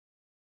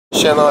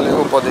Tjena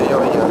allihopa, det är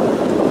jag igen.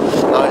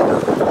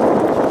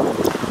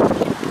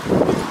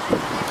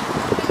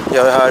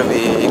 Jag är här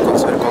vid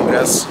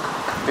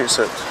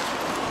kongresshuset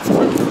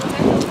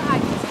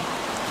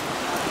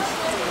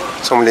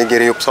som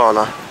ligger i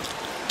Uppsala.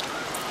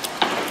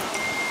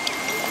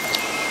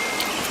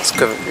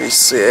 Ska vi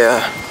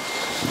se.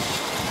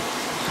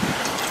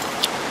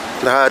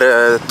 Det här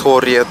är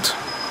torget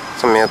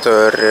som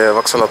heter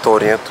Uppsala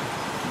torget.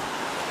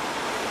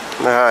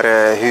 Det här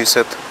är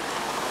huset,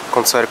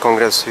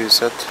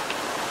 kongresshuset.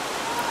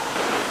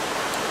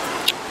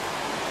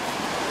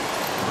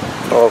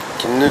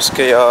 Och nu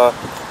ska jag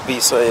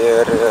visa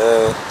er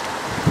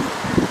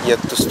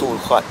jättestor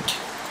schack.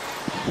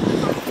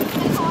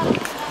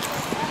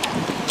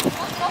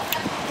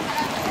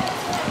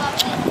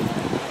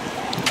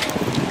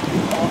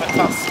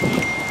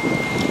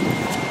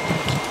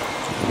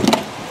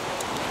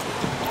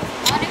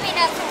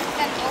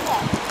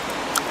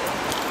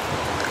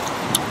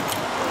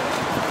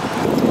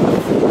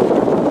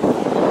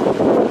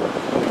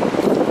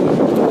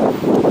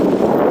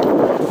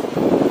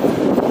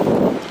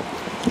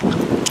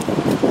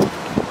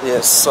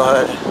 Yes,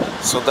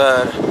 så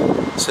där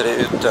ser det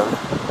ut den.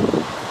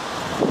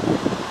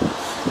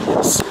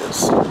 Yes.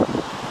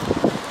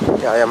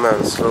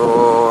 Jajamän, så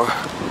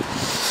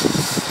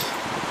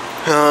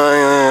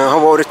jag har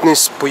varit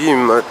nyss på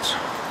gymmet.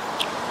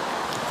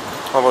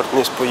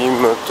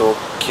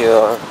 Och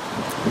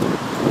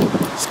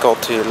ska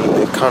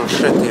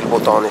kanske till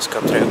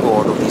botaniska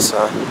trädgård och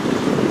visa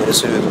hur det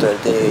ser ut där.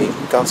 Det är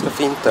ganska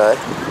fint där.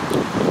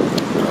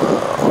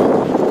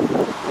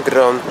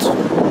 Grönt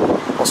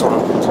och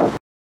sånt.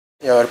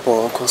 Jag är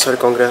på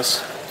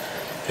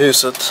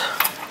kongresshuset.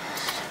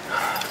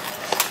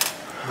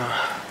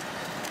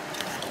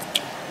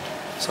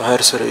 Så här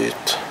ser det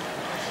ut.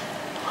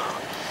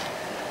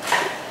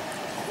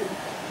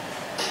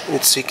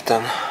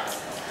 Utsikten.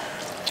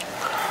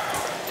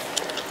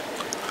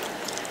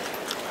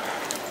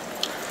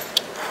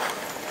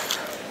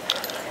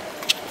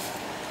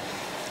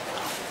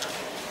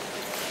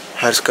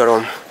 Här ska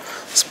de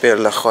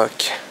spela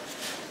schack.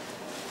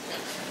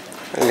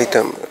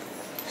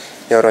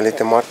 Göra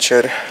lite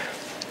matcher.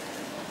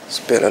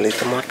 Spela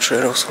lite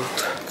matcher och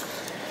sånt.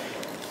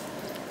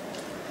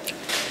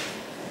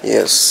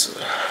 Yes.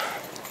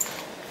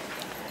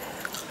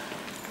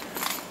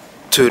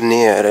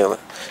 Turnéer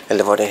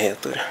eller vad det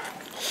heter.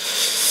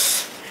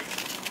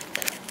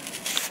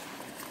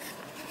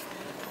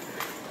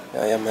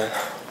 Jajamän.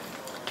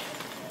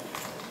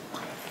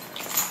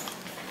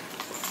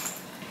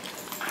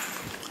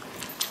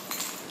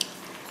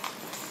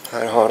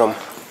 Här har de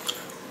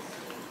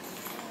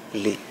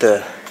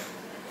lite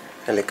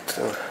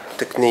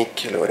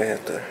elektroteknik eller vad det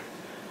heter.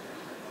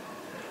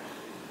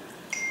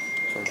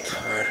 Sånt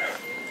här.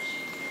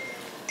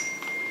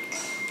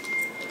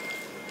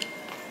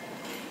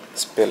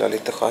 Spela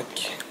lite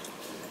schack.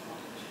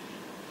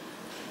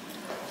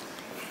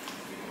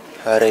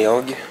 Här är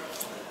jag.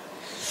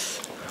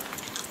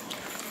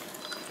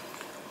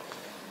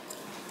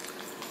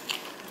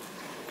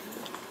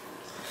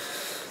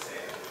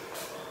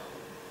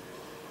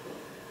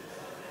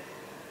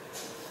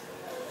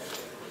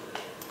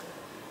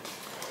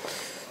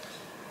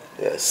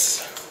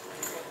 Yes.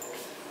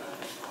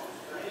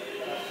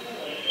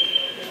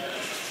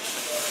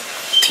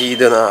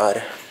 Tiden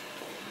är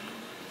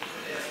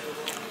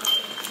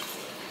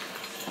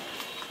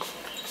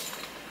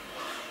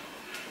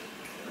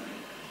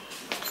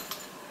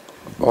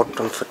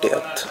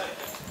 18:41.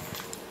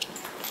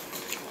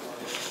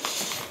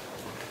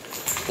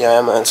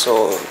 Jajamän,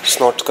 så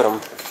snart ska de,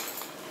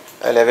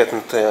 eller jag vet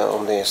inte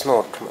om det är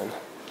snart, men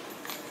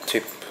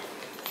typ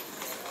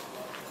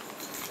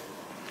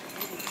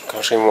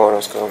kanske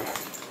imorgon ska de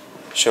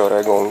köra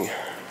igång.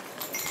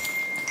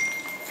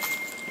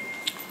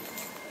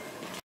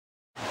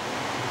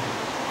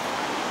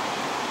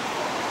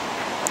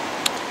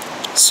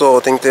 Så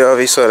tänkte jag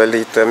visa er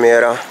lite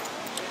mera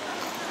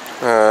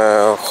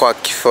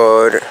schack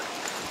för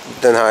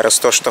den här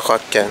största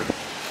schacken.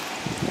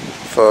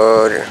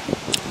 För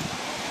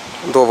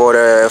då var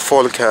det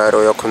folk här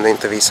och jag kunde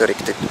inte visa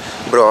riktigt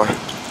bra.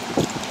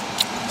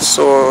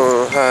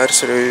 Så här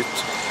ser det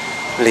ut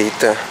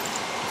lite.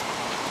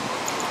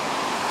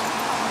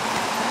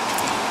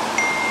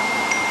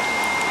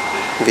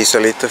 Visa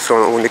lite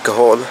från olika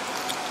håll.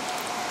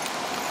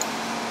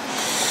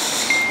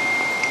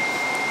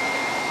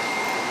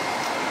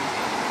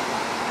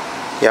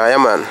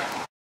 Jajamän.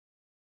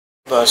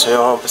 Så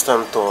jag har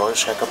bestämt att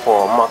käka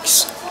på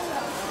Max.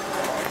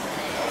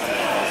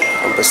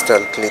 Jag har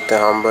beställt lite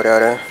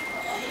hamburgare.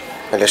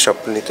 Eller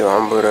köpt lite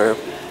hamburgare.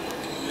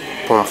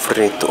 Pommes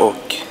frites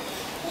och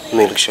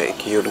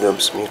milkshake.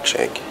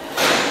 Jordgubbsmilkshake.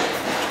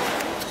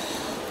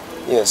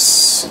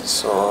 Yes,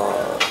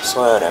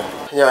 så är det.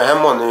 Jag är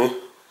hemma nu.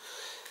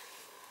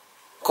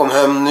 Kom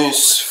hem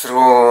nyss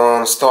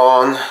från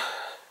stan.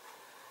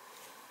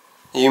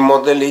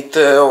 Gymmade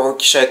lite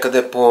och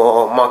käkade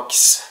på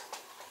Max.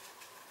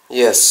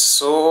 Yes,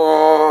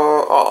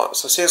 så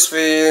ses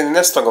vi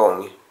nästa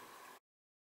gång.